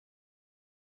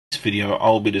video, I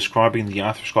will be describing the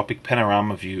arthroscopic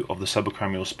panorama view of the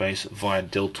subacromial space via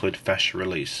deltoid fascia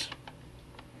release.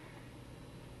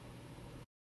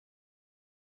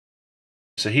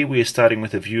 So here we are starting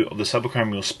with a view of the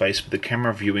subacromial space with the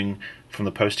camera viewing from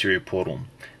the posterior portal.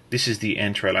 This is the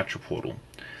anterolateral portal.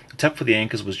 The tap for the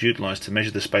anchors was utilized to measure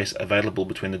the space available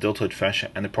between the deltoid fascia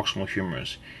and the proximal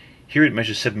humerus. Here it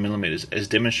measures 7 mm as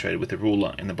demonstrated with the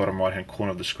ruler in the bottom right hand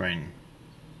corner of the screen.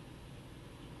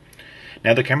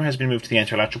 Now the camera has been moved to the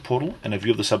anterolateral portal and a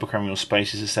view of the subacromial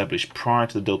space is established prior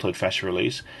to the deltoid fascia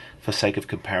release for sake of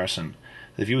comparison.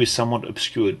 The view is somewhat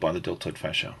obscured by the deltoid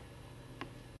fascia.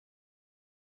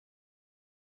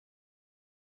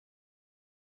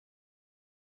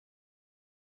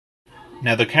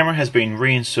 Now the camera has been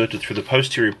reinserted through the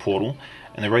posterior portal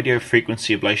and the radio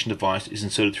frequency ablation device is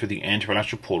inserted through the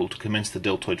anterolateral portal to commence the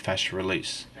deltoid fascia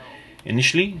release.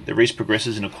 Initially, the release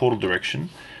progresses in a caudal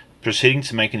direction, proceeding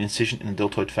to make an incision in the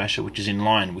deltoid fascia which is in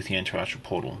line with the anterolateral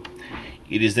portal.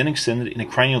 It is then extended in a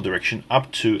cranial direction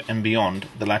up to and beyond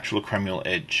the lateral acromial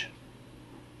edge.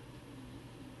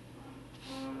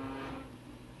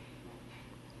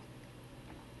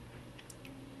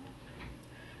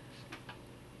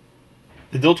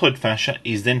 The deltoid fascia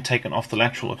is then taken off the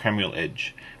lateral acromial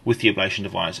edge with the ablation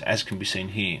device, as can be seen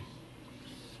here.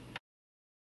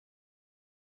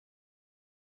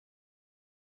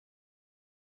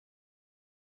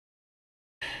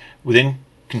 We then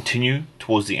continue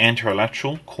towards the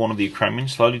anterolateral corner of the acromion,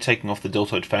 slowly taking off the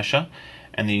deltoid fascia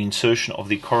and the insertion of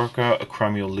the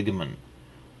coracoacromial ligament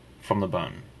from the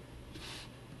bone.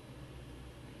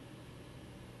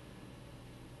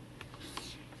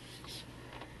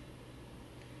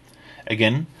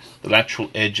 Again, the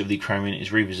lateral edge of the acromion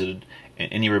is revisited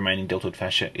and any remaining deltoid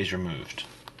fascia is removed.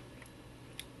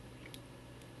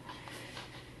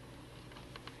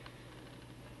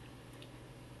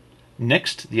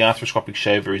 Next, the arthroscopic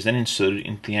shaver is then inserted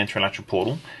into the anterolateral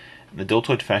portal and the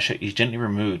deltoid fascia is gently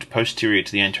removed posterior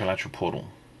to the anterolateral portal.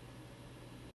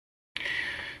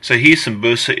 So here some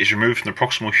bursa is removed from the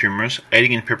proximal humerus,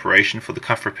 aiding in preparation for the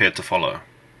cuff repair to follow.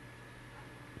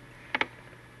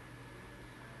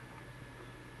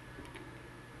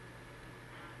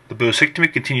 The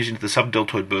bursectomy continues into the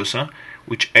subdeltoid bursa,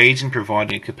 which aids in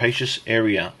providing a capacious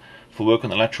area for work on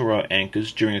the lateral row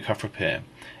anchors during a cuff repair,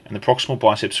 and the proximal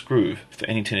biceps groove for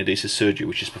any tenodesis surgery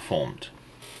which is performed.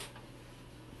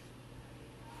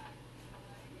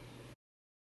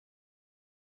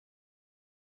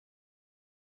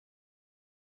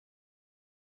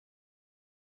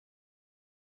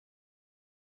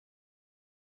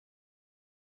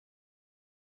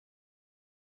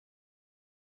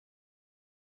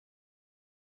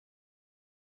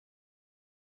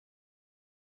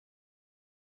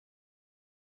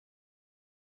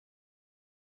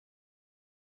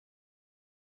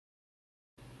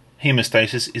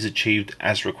 Hemostasis is achieved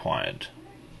as required.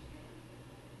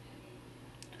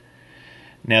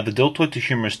 Now the deltoid to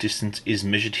humerus distance is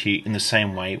measured here in the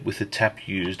same way with the tap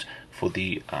used for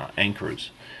the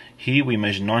anchors. Here we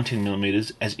measure 19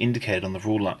 mm as indicated on the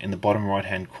ruler in the bottom right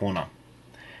hand corner.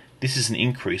 This is an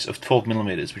increase of 12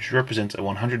 mm, which represents a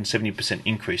 170%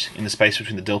 increase in the space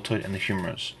between the deltoid and the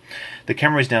humerus. The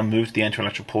camera is now moved to the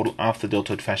anterolateral portal after the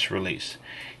deltoid fascia release.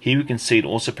 Here we can see it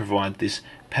also provides this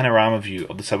panorama view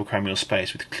of the subacromial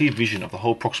space with clear vision of the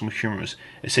whole proximal humerus,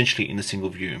 essentially in the single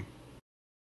view.